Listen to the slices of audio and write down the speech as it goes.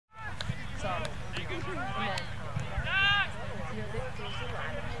So, and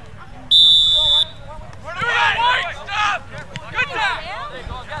then,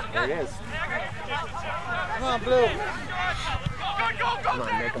 there it is. Come on, Blue. Come on,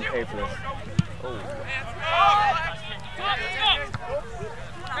 make them pay for this. Oh.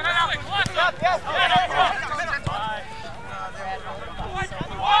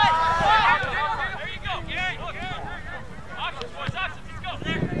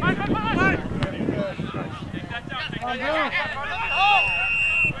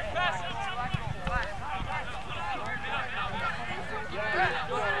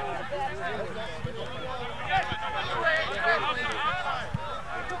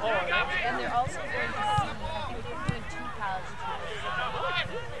 and they're also going to see, I think they're doing 2 college tours.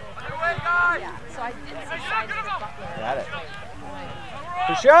 Yeah, so I did see signs for Butler. Got it.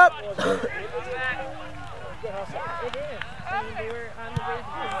 Push up! Yeah, it is. I mean, they were on the way to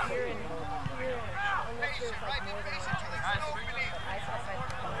come here and unless there's like more than one. I saw signs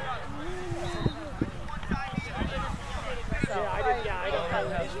for Butler. So, yeah, I didn't know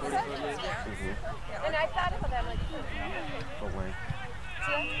that. And I thought about that, like, But wait.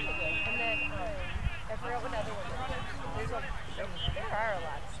 see, that's pretty good. And then, I forgot what other one. There are a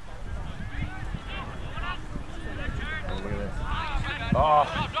lot of spots. Oh, look at this. Oh.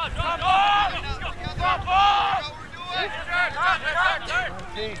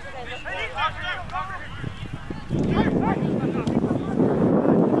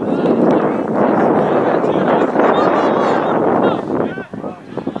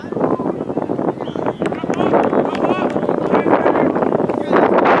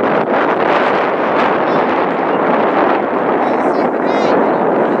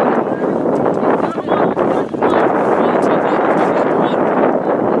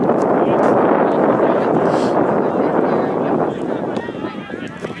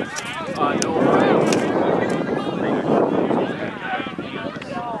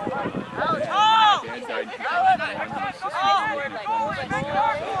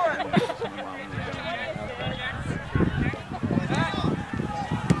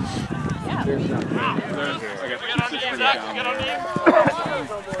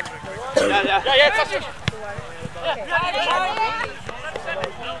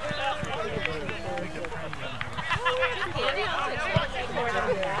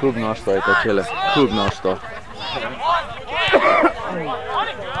 Klub nosto je tele. Klub nosto.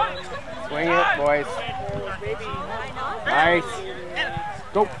 Swing it, boys. Nice.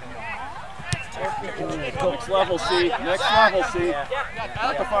 Go. Next level, C. Next level, C.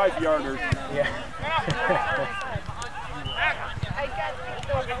 Not the 5-yarder. Yeah.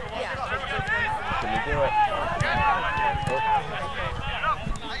 Can you do it?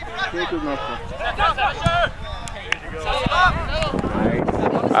 Klub nosto.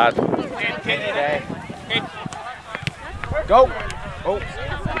 Nice. Okay. Go. Oh.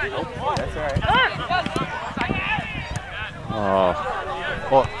 That's all right. Oh.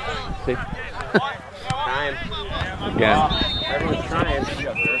 Oh. See. Time. Again. Everyone's trying.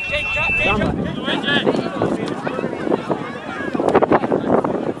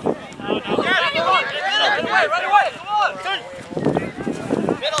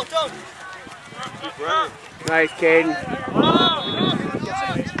 Nice, Caden.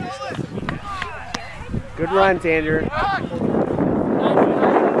 Good run, Andrew.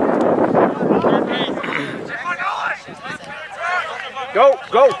 Go,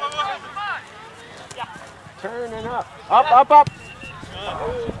 go. Turning up. Up, up, up.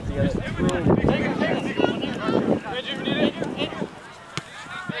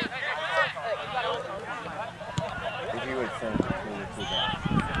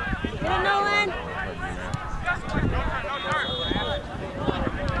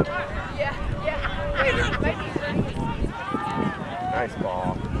 Nice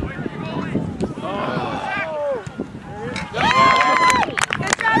ball.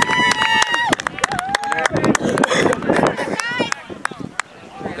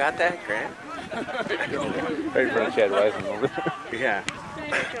 Who got that, Grant? Right in front of Chad Wiseman over there. Yeah.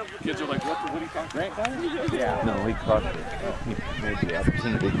 Kids are like, what do you call Grant got it? Yeah. No, he caught it. He made the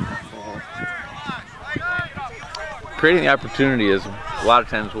opportunity. Creating the opportunity is a lot of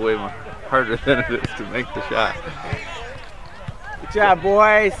times way more harder than it is to make the shot. Good job,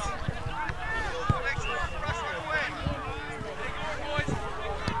 boys.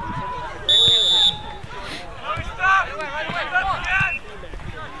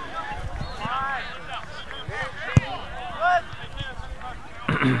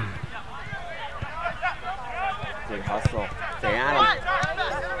 Good hustle. Stay on him.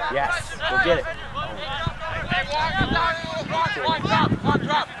 Yes, go get it.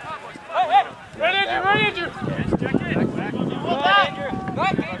 Drop. Hey,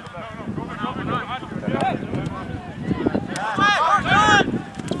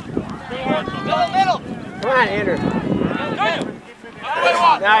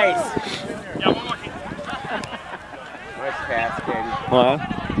 Nice. Nice pass, Katie. What?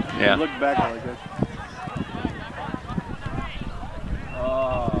 Yeah. Look back like that.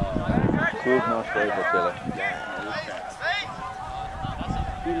 Klub nog steeds tillen.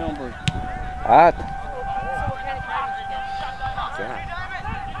 Two numbers. What?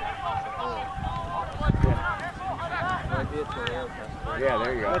 Yeah,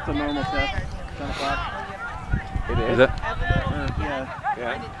 there you go. That's a normal test. 10 o'clock. It is. Is it? Yeah.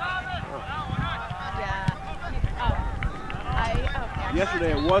 Yeah.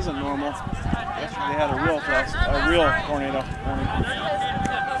 Yesterday it wasn't normal. Yesterday they had a real test, a real tornado warning.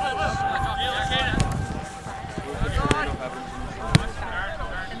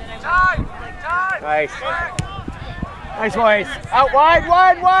 Nice. Nice boys. Out wide,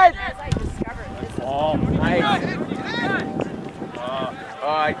 wide, wide. Oh, Nice. Oh,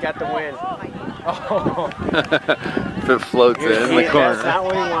 I got the win. Oh. If it floats in the corner. That's not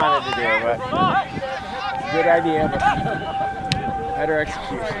what he wanted to do, but good idea, but better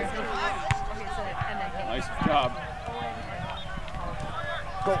execution. nice job.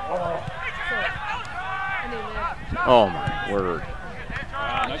 Go. Oh my word.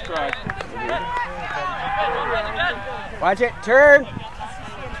 Nice try. Watch it, turn.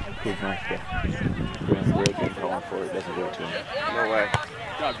 Klub nog steeds. Break and calling for it doesn't go to him. No way.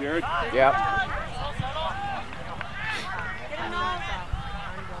 Good job, Jared. Yep.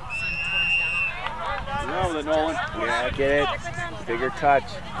 Now with it, Nolan. Yeah, get it. Bigger touch.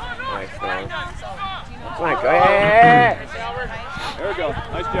 Nice, Nolan. Come on, go ahead. There we go.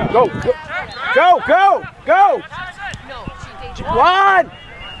 Nice job. Go, go, go, go, go. One.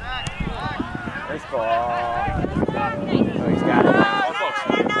 Nice ball. Oh, he's got it.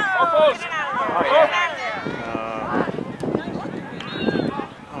 All close. Oh, yeah.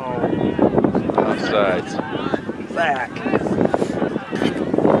 Offsides. Back.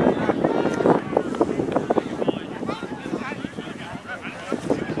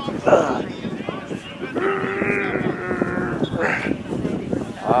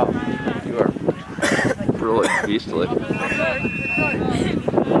 Wow, you are really beastly.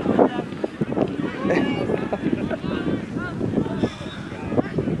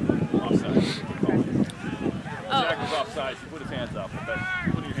 Jack was offside. He put his hands up. But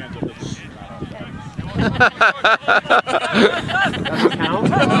putting your hands up doesn't mean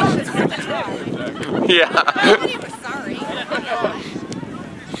Yeah. Sorry.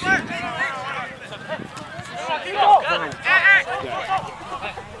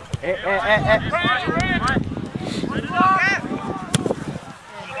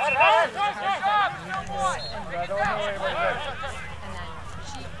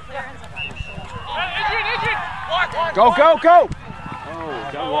 Go, go, go! Oh,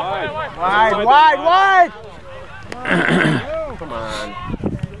 got wide. Wide, wide, wide! Come on.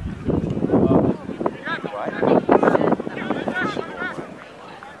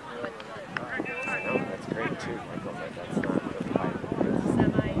 I know, that's great too, Michael, but that's not really high.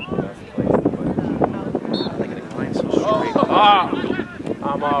 That's the place to put it. Look at the line so straight.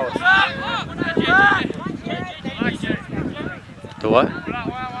 Almost. The what?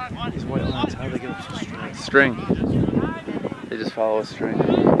 These white lines, how do they get up so straight? String. They just follow a string.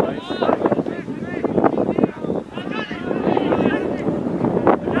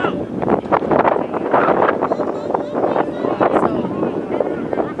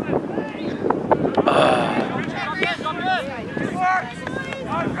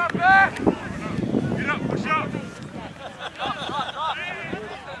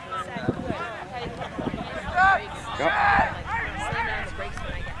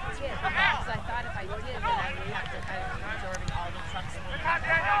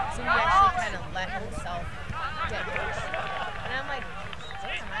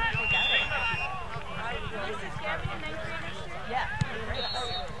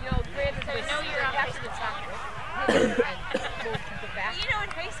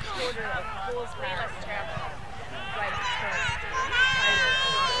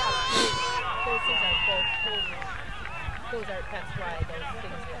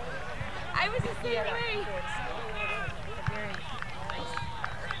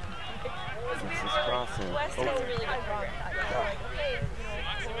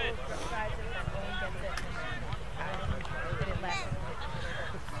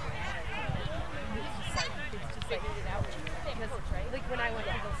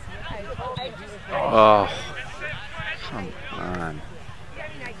 Oh, come on.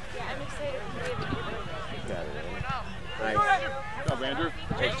 Nice. Good job, Andrew.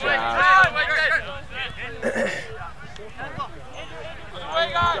 Nice job.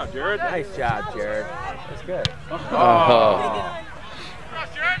 Good job, Jared. Nice job, Jared. That's good. Oh.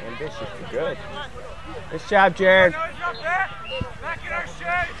 Vicious, good. Nice job, Jared.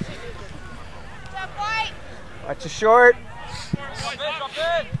 Watch the short.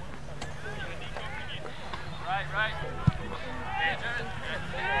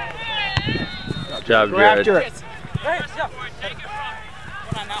 Good job, Go Jared. after it.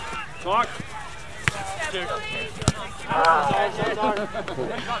 Talk.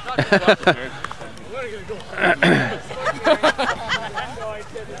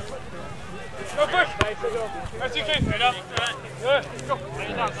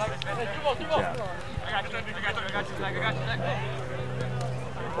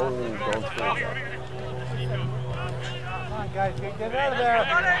 Guys, get out of there.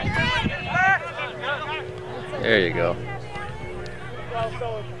 There you go.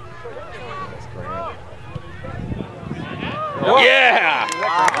 Yeah!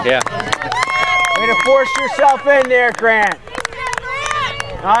 Yeah. Way to force yourself in there, Grant.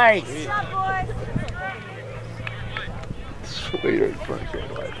 Nice. Sweeter in front of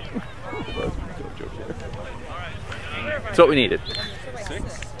That's what we needed.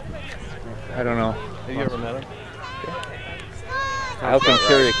 6? I don't know. Have you ever met him? I helped him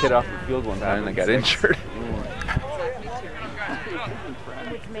carry a kid off the field one time and I got injured.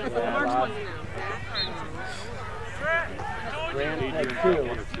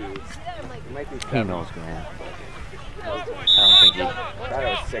 He knows, Grant. I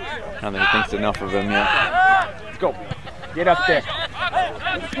don't think he thinks enough of him yet. Let's go. Get up there.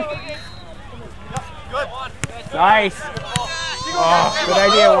 Nice. Oh, good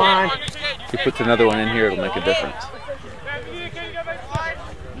idea, Juan. If he puts another one in here, it'll make a difference.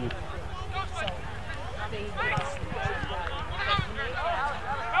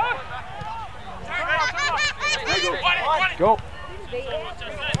 Go.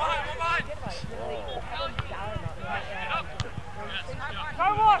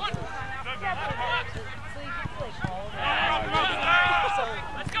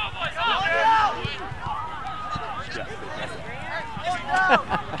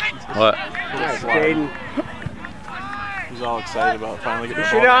 What? Caden. He's all excited about finally getting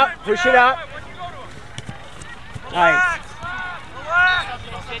Push the it ball. up. Push it up. Nice.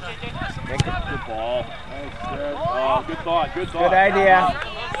 Good ball. Nice, good. Oh, good thought. Good thought. Good idea.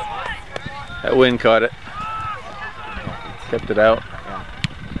 That wind caught it. Kept it out.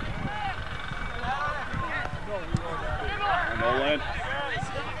 Nolan.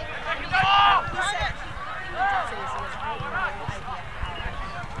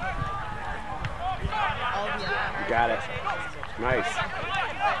 You got it. Nice.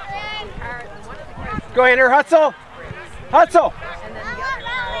 Go, Andrew. Hustle. Hustle.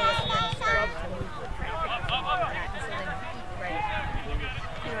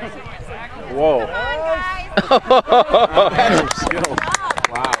 Whoa. Skill.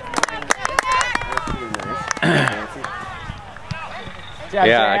 Wow.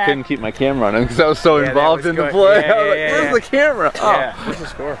 Yeah, I couldn't keep my camera on him because I was so Yeah, that involved was in the good. play. Yeah, I was like, yeah, where's yeah. the camera? Oh. Yeah. What's the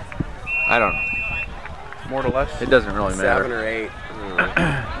score? I don't know. More to less? It doesn't really 7 matter. or 8.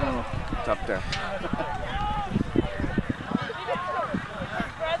 It's up there.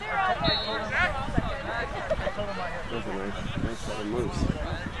 Those are nice little moves.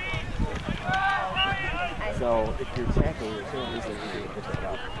 So if you're tackling, there's no reason you need to pick it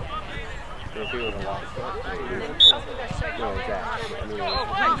up. So if you would have lost it, no, exactly. I mean,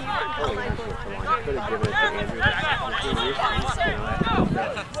 holding on to it for long. You could have given it to Andrew.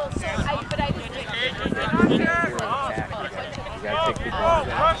 You gotta take people off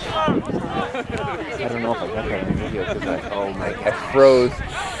that. I don't know if I got that in the video because oh my, I froze.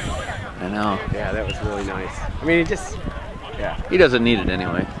 I know. Yeah, that was really nice. I mean, it just, yeah. He doesn't need it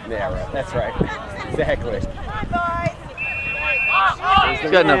anyway. Yeah, right. That's right. Exactly.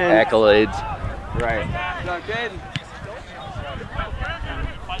 He's got enough accolades. Right.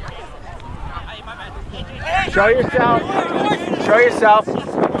 Show yourself. Show yourself.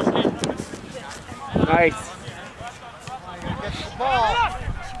 Nice.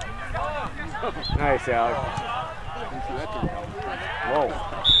 Nice, Alec. Whoa.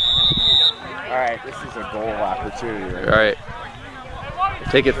 All right, this is a goal opportunity. All right.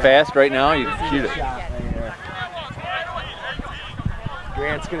 Take it fast right now. You can shoot it.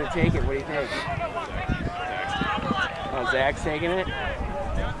 Grant's gonna take it. What do you think? Oh, Zach's taking it.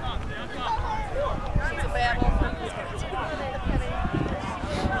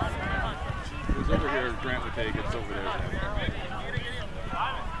 Who's over here, Grant would take it. It's over there.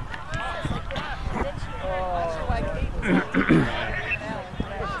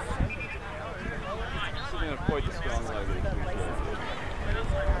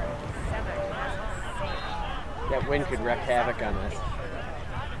 That wind could wreak havoc on this.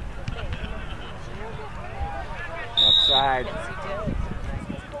 side.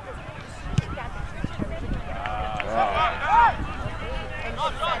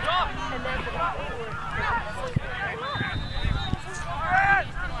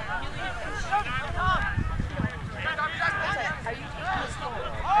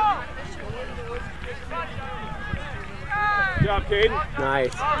 Good job, Caden.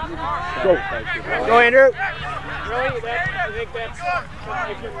 Nice. Go. Go, Andrew. Really? You think that's something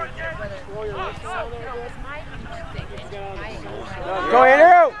you can slow your wrist down there a bit? Go,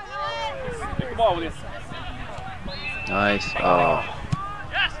 Andrew. Take the ball with you. Nice. Oh.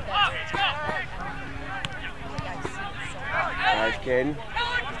 Nice, Caden.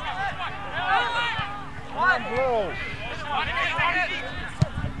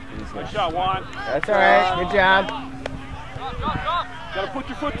 Good shot, Juan. That's all right. Good job. Gotta put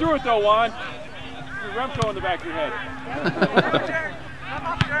your foot through it though, Juan. Your Remco in the back of your head.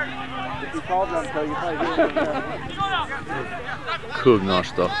 If you called Remco, you probably did. Kul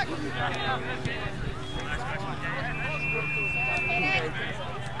nasz to.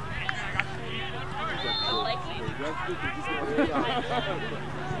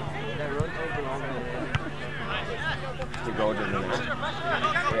 To go to the next.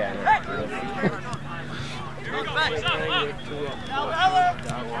 Yeah.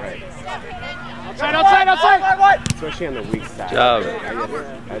 Outside! Especially on the weak side. Good job.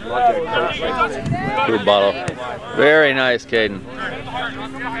 I'd love to coach like Good bottle. Very nice, Caden.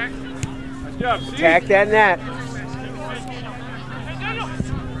 attack that net.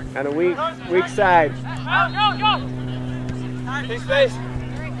 On a weak side. Go! Take space.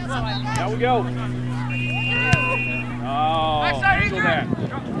 There we go. Oh, handle that.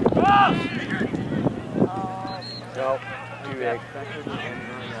 No, too big.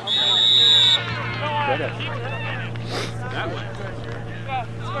 That way.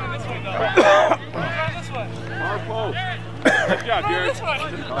 This way. Far post. Good job, Jared.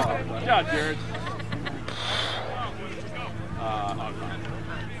 Good job, Jared.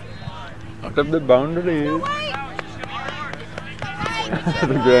 Out of the boundaries.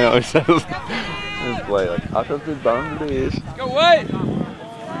 The guy always says this play like out of the boundaries. Go away!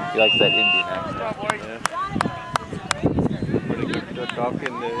 He likes that Indian accent. Pretty good to talk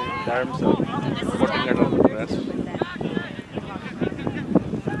in terms of putting it on the press.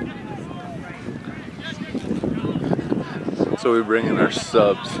 So we bring in our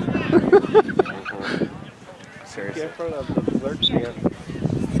subs. Seriously. Careful of the flirt here.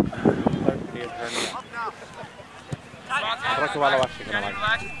 Flirt here turning.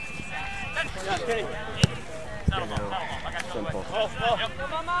 Simple.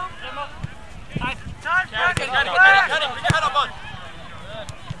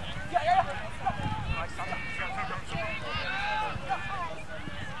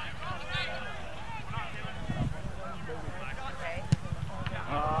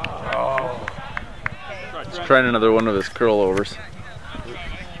 He's trying another one of his curl overs.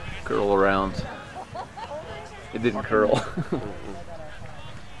 Curl arounds. It didn't curl.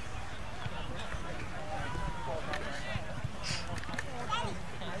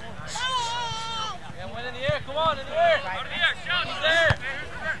 Come on, in the air! Out of the air, shout, he's there!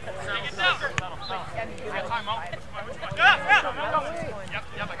 Take it down! Time out.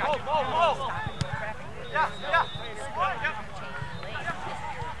 Yep, I got you. Yeah.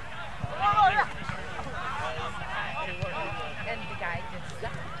 And the guy just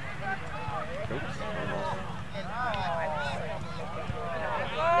stuck.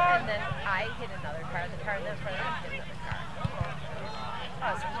 And then I hit another car, the car in front of him hit another car. If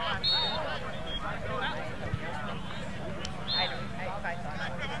I thought it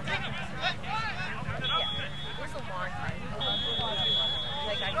was a long time.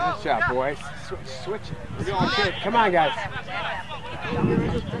 Good job, boys. Switch it. We're going kid. Come on, guys.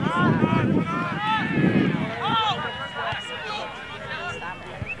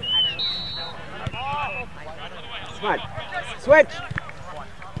 Come on. Switch.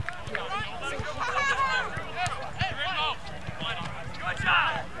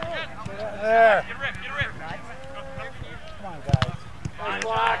 There. Get a rip. Come on, guys. Nice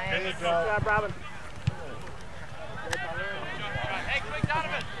block. There you go. Good job, Robin. Hey, quick,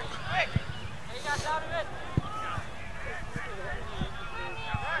 Donnovan. Quick. Hey, you got Donnovan.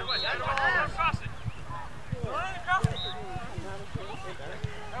 Cross it. Cross it.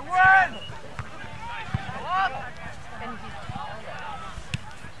 And win.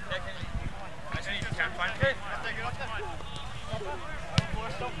 Can't find it.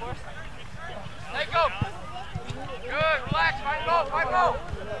 Don't force. Hey, go. Good, relax, find ball.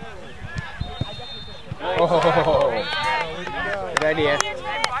 Oh, good idea.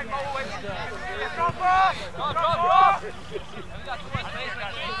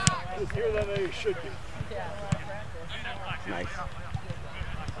 Here than they should be. Nice.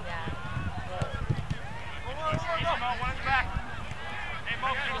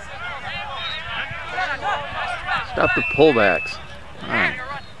 Stop the pullbacks. All right.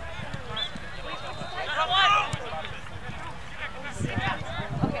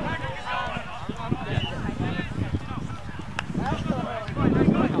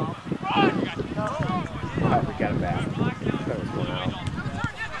 Oh, we got it back. That was going out.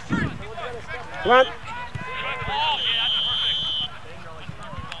 Come on.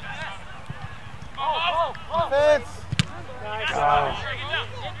 Offense. Oh.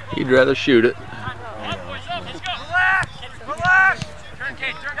 He'd rather shoot it. Relax! Turn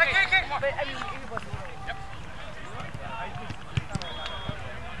Kate, turn Kate! But I mean, it wasn't.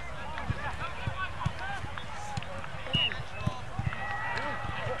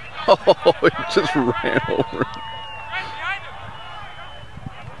 Oh, it just ran over.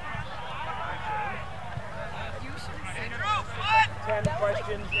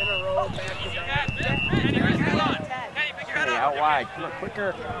 Questions in a row, back to back. Hey, out wide. Come on, quicker.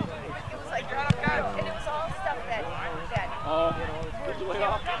 It was like, and it was all stuff that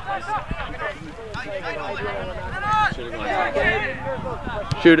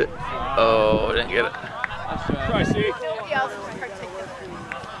Shoot it. Oh, I didn't get it. Try, see? nobody else was particular.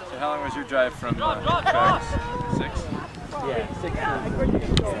 So how long was your drive from Travis? 6? Yeah, 6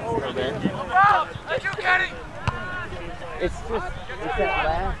 over there. It's just, it's that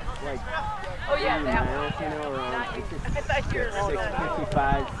last, like, Oh yeah, that miles, one. you know, around, Not you. it's just I thought you were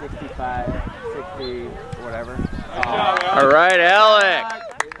 55, 60, whatever. All right, Alec.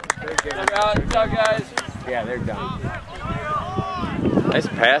 Good job, guys. Yeah, they're done. Nice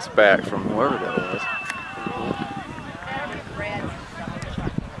pass back from whoever that was.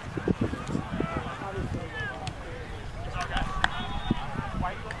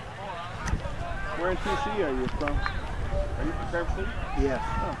 Where in TC are you from? Are you from Traverse City? Yes.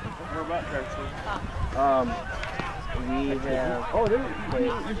 Oh, where about Traverse City? We have. Oh, you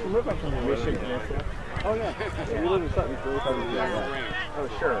used to live up in Michigan. Oh yeah. We live in Sutton. Oh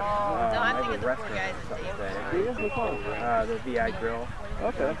sure. I have a restaurant or something like that. What's called? The VI Grill.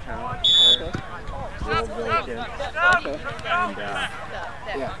 Okay. The old village inn. Okay.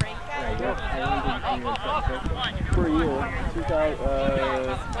 And yeah. For a year,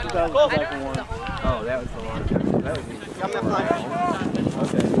 2001. Oh, that was a long time. That was before.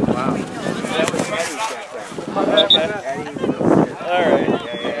 Okay. Wow. That was Eddie's back then. All right.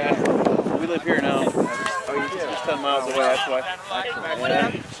 Yeah. We live here now. Oh, you did? Just 10 miles away, that's why.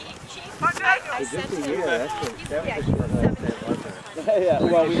 Just a year. That was just what I said, wasn't it? Yeah,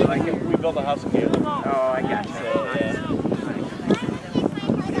 well, we built a house in Gaylord. Oh, I got you. So, yeah.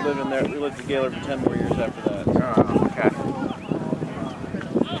 We lived in Gaylord for 10 more years after that. Oh, okay.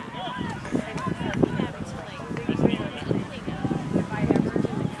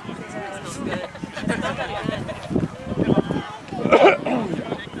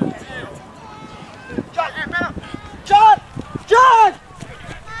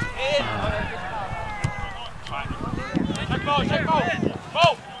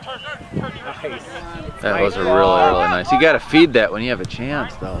 That was a really nice. You got to feed that when you have a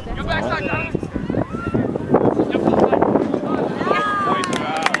chance, though.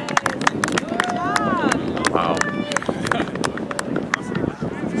 Wow.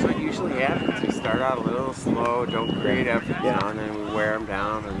 That's what usually happens. We start out a little slow, don't create effort down, and we wear them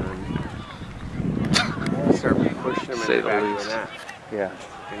down, and then start pushing them in the back of the net. Yeah.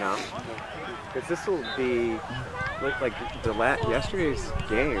 You know? Because this will be like yesterday's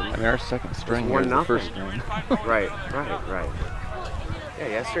game. I mean, our second string was here is the first string. Right. Yeah,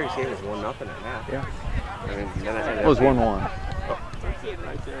 yesterday's game was 1-0 at half. Yeah. I mean, then It was 1-1.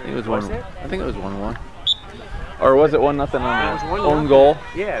 It was 1. I think it was 1-1. Or was it 1-0 on the own goal?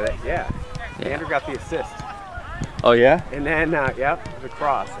 Yeah. Andrew got the assist. Oh yeah. And then the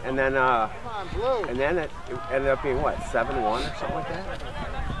cross. And then it ended up being what, 7-1 or something like that.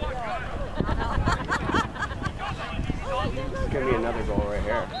 It's gonna be another goal right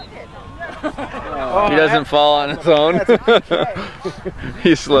here. He doesn't fall on his own.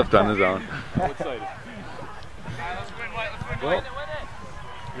 He slipped on his own. Well,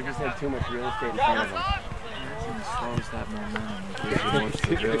 we just had too much real estate in front of us. Slows that momentum. Gives you more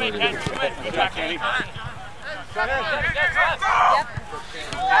stability.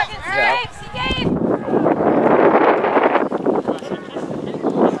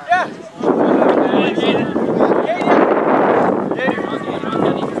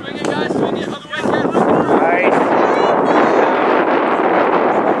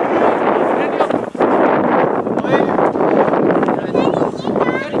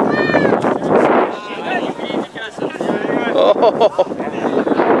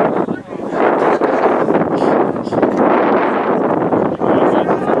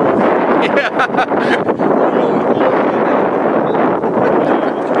 He's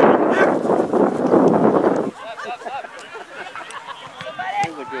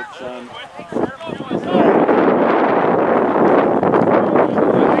a good son.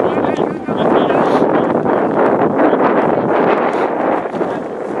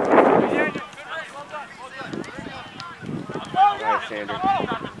 Nice, Andrew.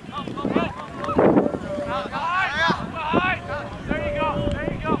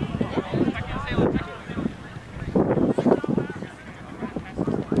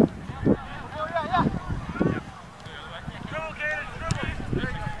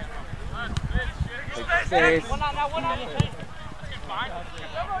 Safe.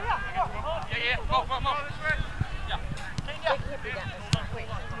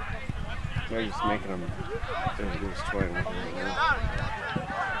 They're just making them do this toy.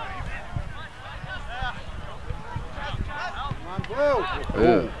 Come on, Blue.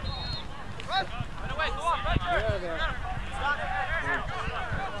 Ooh.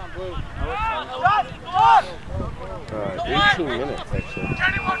 18 minutes,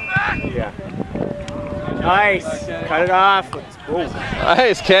 actually. Yeah. Nice. Cut it off. Ooh.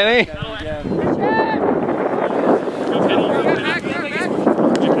 Nice, Kenny.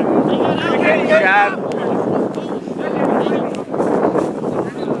 Good job.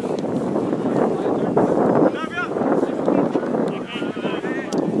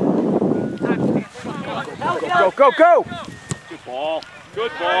 Go, go, go! Good ball.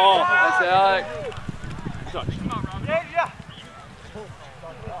 Good ball. That's Alec.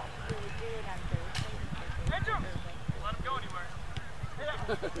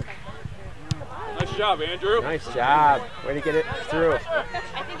 Nice job, Andrew. Nice job. Way to get it through. Don't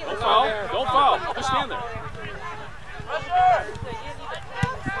foul. Don't foul. Just stand there.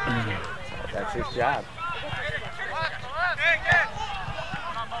 That's his job.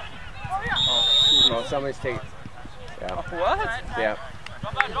 Oh, somebody's taking. Yeah. What? Yeah.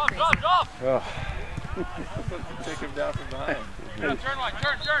 Drop. Oh. Take him down from behind. Turn.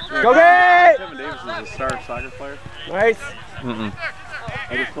 Go get it! Kevin Davis is a star soccer player. Nice. Mm-mm.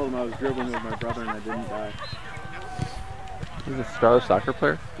 I just told him I was dribbling with my brother and I didn't die. He's a star soccer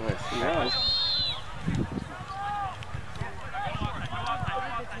player. Nice. Yeah.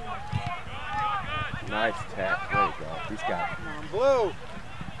 Nice tap. There you go. He's got it. Blue.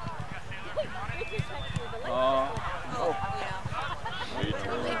 Is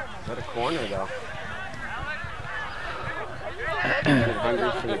that a corner, though?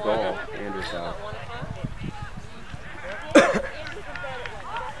 100 from the goal. Andrew's out.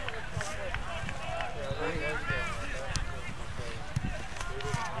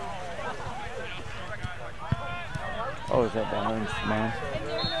 Oh, is that Balance man?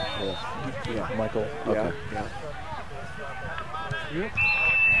 Yeah. Michael. Okay. Yeah. Yeah. Yep.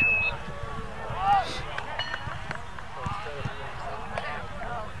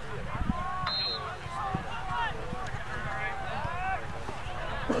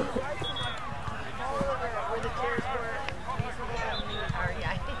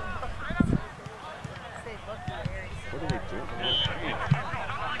 What are they doing?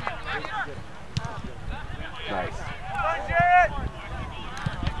 Nice.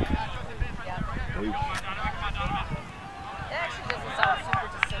 It actually doesn't sound super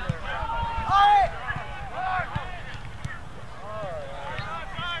dissimilar.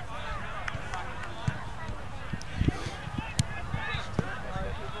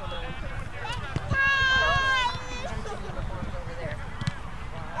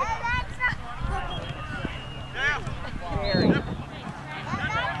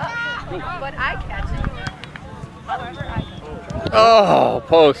 But I catch it. However, I catch it. Oh,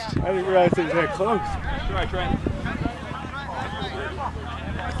 post. I didn't realize it was that close. Try, Trent.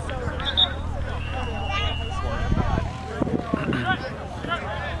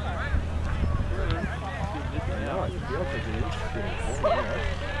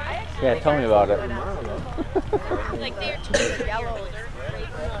 Yeah, tell me about it. Like they're too yellow.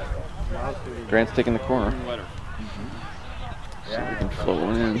 Grant's taking the corner. Yeah. We can float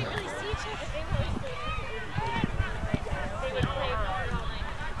one in.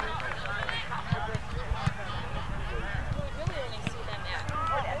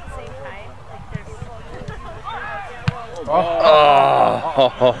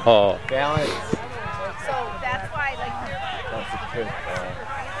 Oh. Balance. So that's why, like, That's a good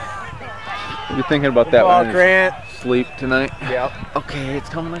You're thinking about that ball. one. Grant. Sleep tonight. Yep. Okay, it's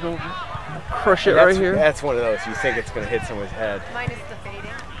coming like over. Crush it right here. That's one of those. You think it's going to hit someone's head, minus the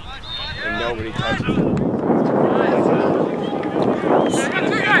fading. and nobody touches it.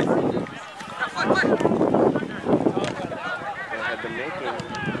 They had the making.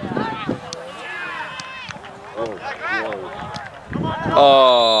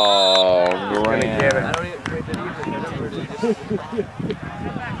 Oh, Grant.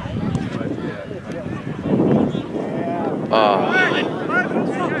 Oh.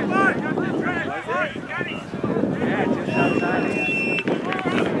 Yeah, just outside.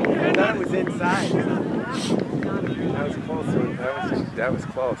 I thought it was inside. That was close. That was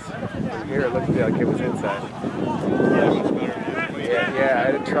close. From here, it looked like it was inside. Yeah,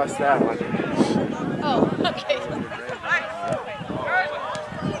 I didn't trust that one. Oh, okay.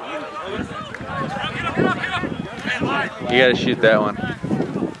 You gotta shoot that one.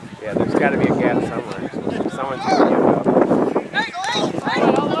 Yeah, there's got to be a gap somewhere. Someone's going to give it up.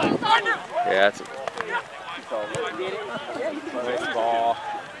 Yeah, that's Nice ball.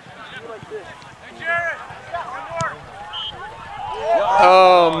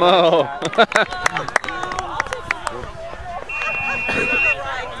 oh, Mo.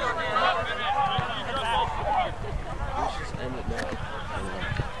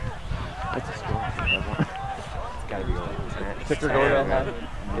 That's a score. It's got to be over 10. Ticker go down that?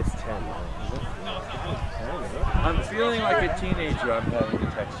 It's 10. I'm feeling like a teenager. I'm having to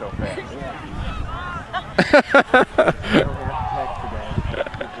text so fast. You don't have to text today.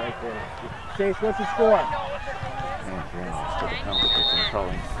 It's right there. Chase, what's the score?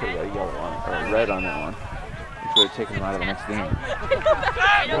 Probably put a yellow on or a red on that one. Should have taken him out of the next game.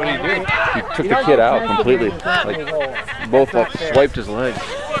 What do you do? He took the kid out completely. Like both swiped his leg.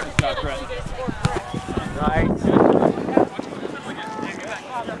 Nice.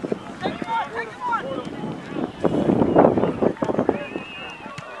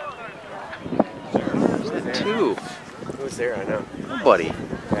 Two. Who's there? I know. Nobody.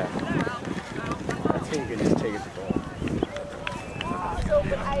 Yeah. I think you can just take it to goal.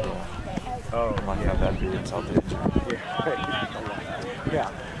 Oh, I have that dude insulted. Yeah.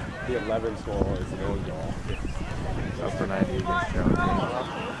 The 11th goal is no goal. Up for 90 against Carolina.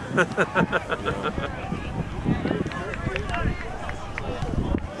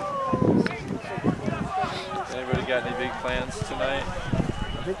 Anybody got any big plans tonight?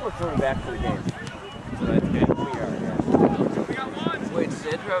 I think we're coming back for the game. Tonight's game? We are, yeah. Wait, does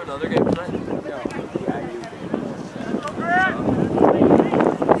Andrew have another game tonight? No, yeah, you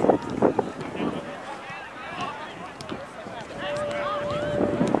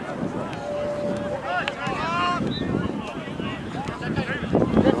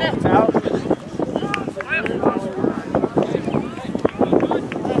It's out.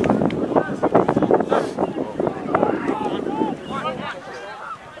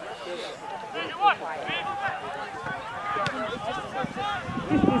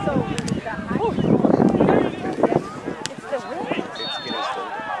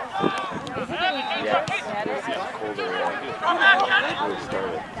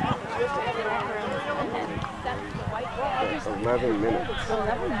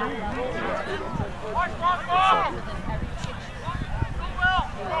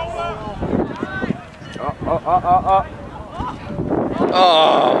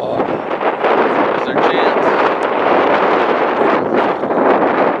 Oh, there's their chance.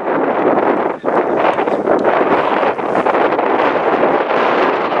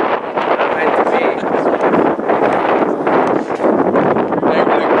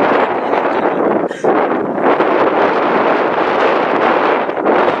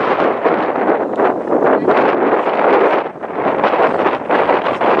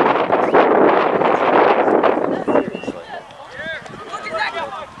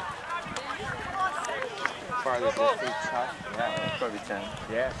 Probably 10.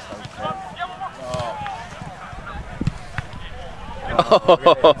 Yeah,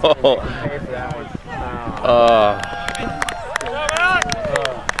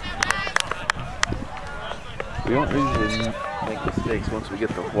 We don't usually make mistakes once we get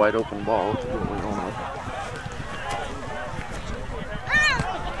the wide open ball. That's what we're going with.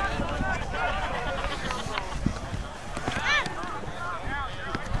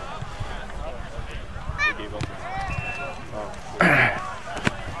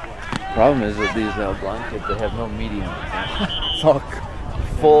 Problem is with these blind kids, they have no medium. It's all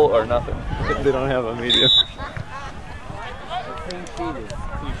full or nothing. They don't have a medium. Clean sheet is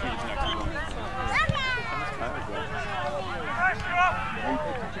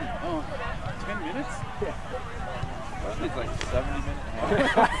Oh, 10 minutes? Yeah. It's like 70 minutes.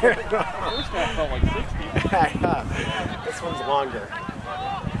 First half felt like 60. This one's longer.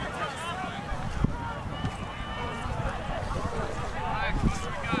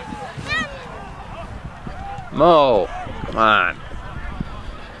 Mo, come on.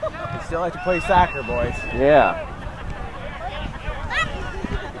 You still like to play soccer, boys. Yeah.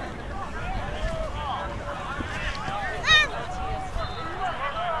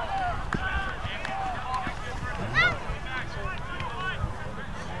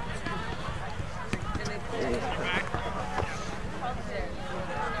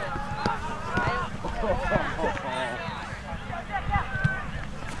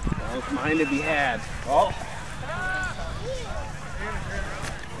 Mine to be had. Oh.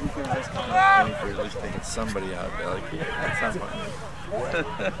 At least thinking somebody out there. Like, yeah, that's not funny.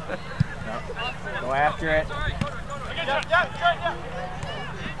 Go after it.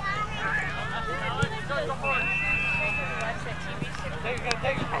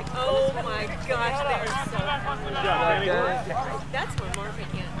 Oh my gosh, that is so funny. That's when Marvin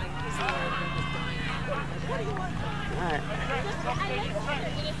can't like his Alright.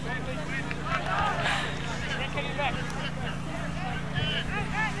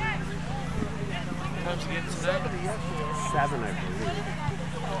 Seven, I believe.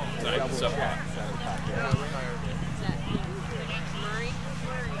 Nice. Double check. 7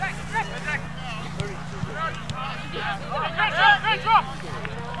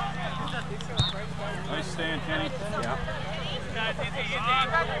 Nice stand, Kenny.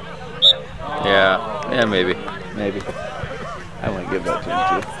 Yeah. Yeah, maybe. Maybe. I want to give that to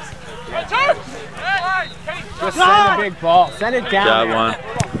him too. Just send a big ball. Send it down. Job there. one.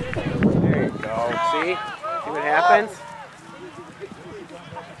 There you go. See? See what happens?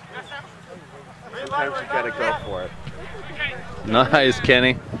 Sometimes you gotta go for it. Nice,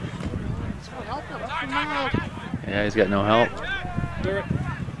 Kenny. Yeah, he's got no help.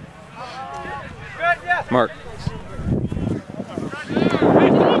 Mark. Good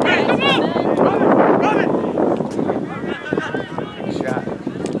shot.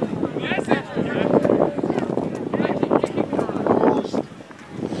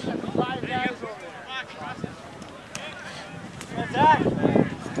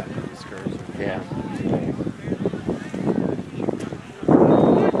 Yeah.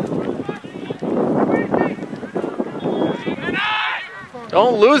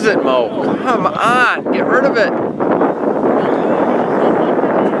 Don't lose it, Mo. Come on, get rid of it.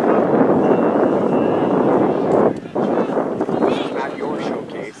 It's not your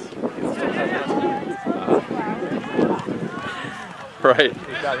showcase. Right.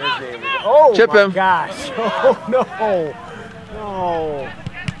 He's got his name. Oh, Chip my him. gosh. Oh, no. No.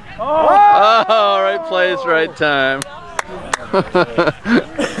 Oh, right place, right time.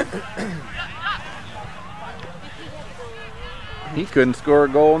 He couldn't score a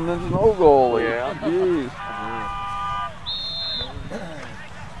goal and there's no goal. Yeah. Jeez.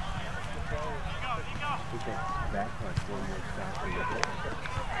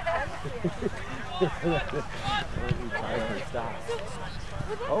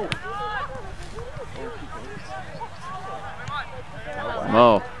 Oh.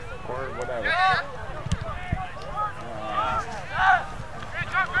 Mo. Or whatever.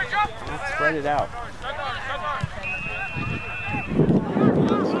 Let's spread it out.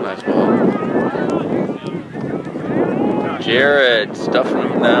 That's a nice ball. Jared stuffing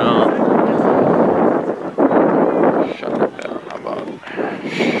him down. Shut it down. How about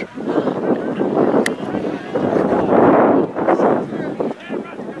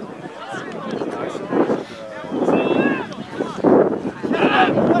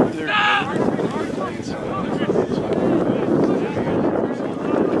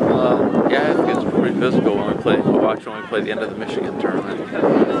yeah, it gets pretty physical when we play. We'll watch when we play the end of the Michigan tournament.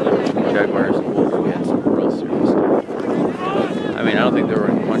 Michigan Jaguars and Wolves, we had some real serious stuff. I mean, I don't think there were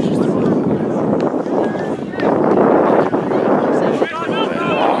any punches thrown.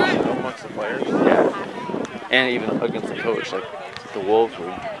 Amongst the players. Yeah. And even against the coach, like the Wolves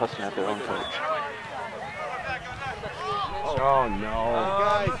were cussing at their own coach. Oh, no.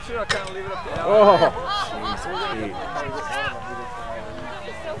 Oh.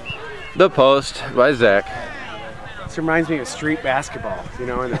 The post by Zach. This reminds me of street basketball, you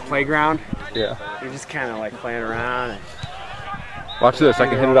know, in the playground. Yeah. You're just kind of like playing around. And, Watch this. I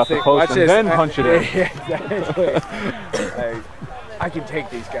can hit it off the post watch and this. then punch it in. Yeah, exactly. I can take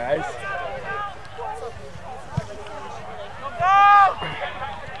these guys.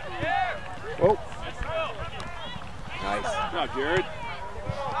 Oh. Nice. Good job, Jared.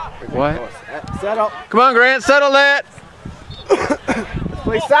 What? Settle. Come on, Grant. Settle that. Let's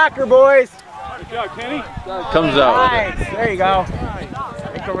play soccer, boys. Good job, Kenny. Comes out. Nice. There you go.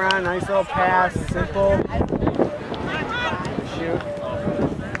 Take around. Nice little pass. Simple. Shoot.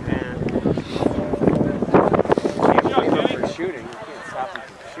 Man. Can't blame them for shooting. You can't stop them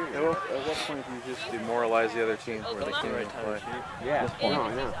from shooting. At what point do you just demoralize the other team where they can't even play? Yeah. No, I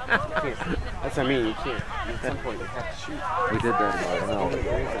know. You can't. That's what I mean. You can't. At some point, you have to shoot. We did that about an hour ago.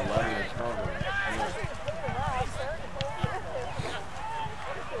 11 or 12.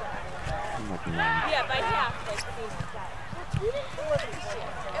 Yeah, by half.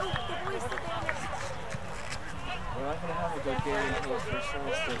 We're not going to have a good game until the first one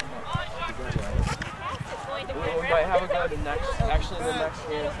is taken up. We might have a go to next. Actually, the next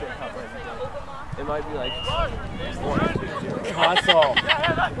game state cup might be done. It might be like 1-2-0. Console.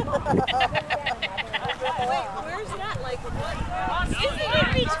 Wait, where's that? Like, what? Isn't it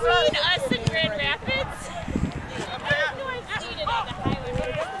between us and Grand Rapids? I know I've seen it on the highway.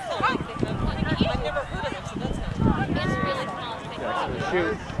 I've never heard of it, so that's not. It's really small.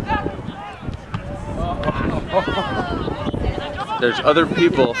 Shoot. There's other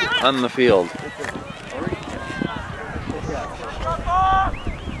people on the field.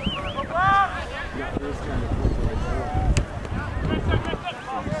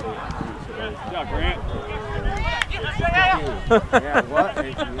 Yeah, Grant. Yeah, what?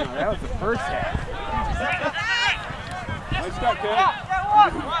 You know, that was the first half. Nice start, kid.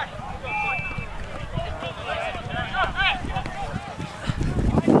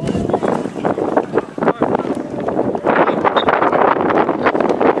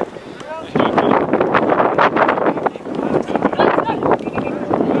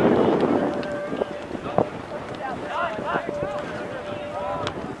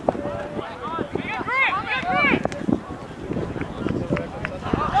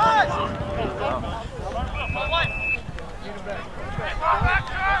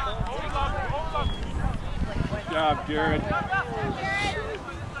 Good job, Jared. Come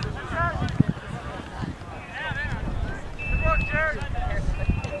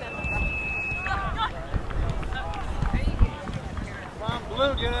on,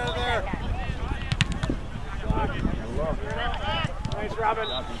 Blue, get out of there. Nice, Robin.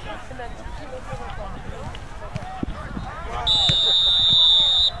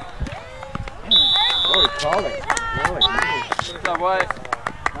 Oh, he called it. Good job, White.